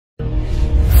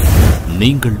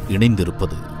நீங்கள்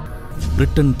இணைந்திருப்பது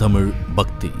பிரிட்டன் தமிழ்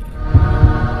பக்தி.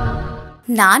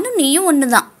 நானும் நீயும்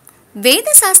ஒண்ணுதான். வேத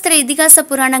சாஸ்திர இதிகாச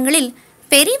புராணங்களில்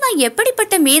பெரியவா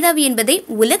எப்படிப்பட்ட மேதாவி என்பதை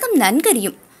உலகம்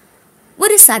நன்கறியும்.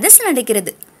 ஒரு சதஸ்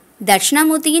நடக்கிறது.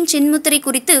 தட்சிணாமூர்த்தியின் சின்முத்திரை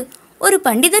குறித்து ஒரு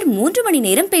பண்டிதர் 3 மணி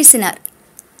நேரம் பேசினார்.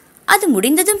 அது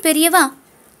முடிந்ததும் பெரியவா,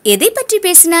 எதை பற்றி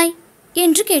பேசினாய்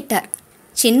என்று கேட்டார்.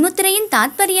 சின்முத்திரையின்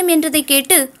தாத்பரியம் என்றதை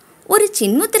கேட்டு, ஒரு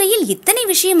சின்முத்திரையில் இத்தனை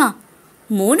விஷயமா?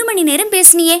 3 மணி நேரம்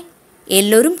பேசினியே,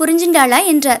 எல்லோரும் புரிஞ்சின்றாளா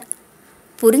என்றார்.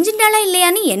 புரிஞ்சின்றாளா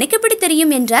இல்லையான்னு எனக்கு எப்படி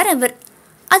தெரியும் என்றார் அவர்.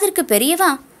 அதற்கு பெரியவா,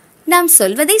 நாம்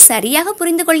சொல்வதை சரியாக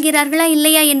புரிந்து கொள்கிறார்களா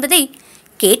இல்லையா என்பதை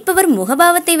கேட்பவர்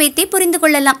முகபாவத்தை வைத்தே புரிந்து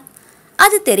கொள்ளலாம்.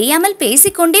 அது தெரியாமல்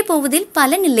பேசிக்கொண்டே போவதில்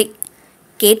பலனில்லை.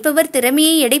 கேட்பவர்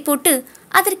திறமையை எடை போட்டு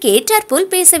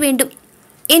அதற்கேற்றாற்போல் பேச வேண்டும்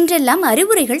என்றெல்லாம்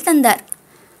அறிவுரைகள் தந்தார்.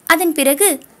 அதன் பிறகு,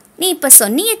 நீ இப்ப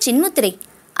சொன்னிய சின்முத்திரை,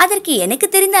 அதற்கு எனக்கு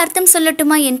தெரிந்த அர்த்தம்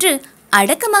சொல்லட்டுமா என்று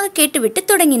அடக்கமாக கேட்டுவிட்டு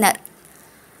தொடங்கினார்.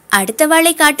 அடுத்த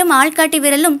வாளை காட்டும் ஆள்காட்டி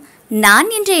விரலும் நான்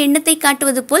என்ற எண்ணத்தை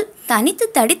காட்டுவது போல் தனித்து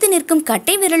தடித்து நிற்கும்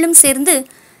கட்டை விரலும் சேர்ந்து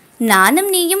நானும்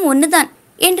நீயும் ஒன்றுதான்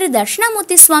என்று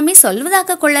தட்சிணாமூர்த்தி சுவாமி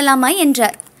சொல்வதாக கொள்ளலாமா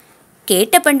என்றார்.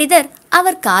 கேட்ட பண்டிதர்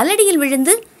அவர் காலடியில்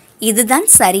விழுந்து இதுதான்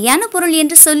சரியான பொருள்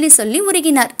என்று சொல்லி சொல்லி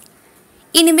உருகினார்.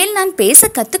 இனிமேல் நான்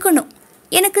பேச கத்துக்கணும்,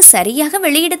 எனக்கு சரியாக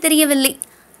வெளியிட தெரியவில்லை,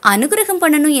 அனுகிரகம்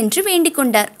பண்ணணும் என்று வேண்டிக்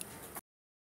கொண்டார்.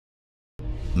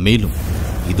 மேலும்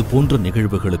இது போன்ற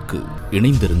நிகழ்வுகளுக்கு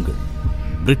இணைந்திருங்கள்.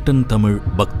 பிரிட்டன் தமிழ்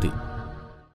பக்தி.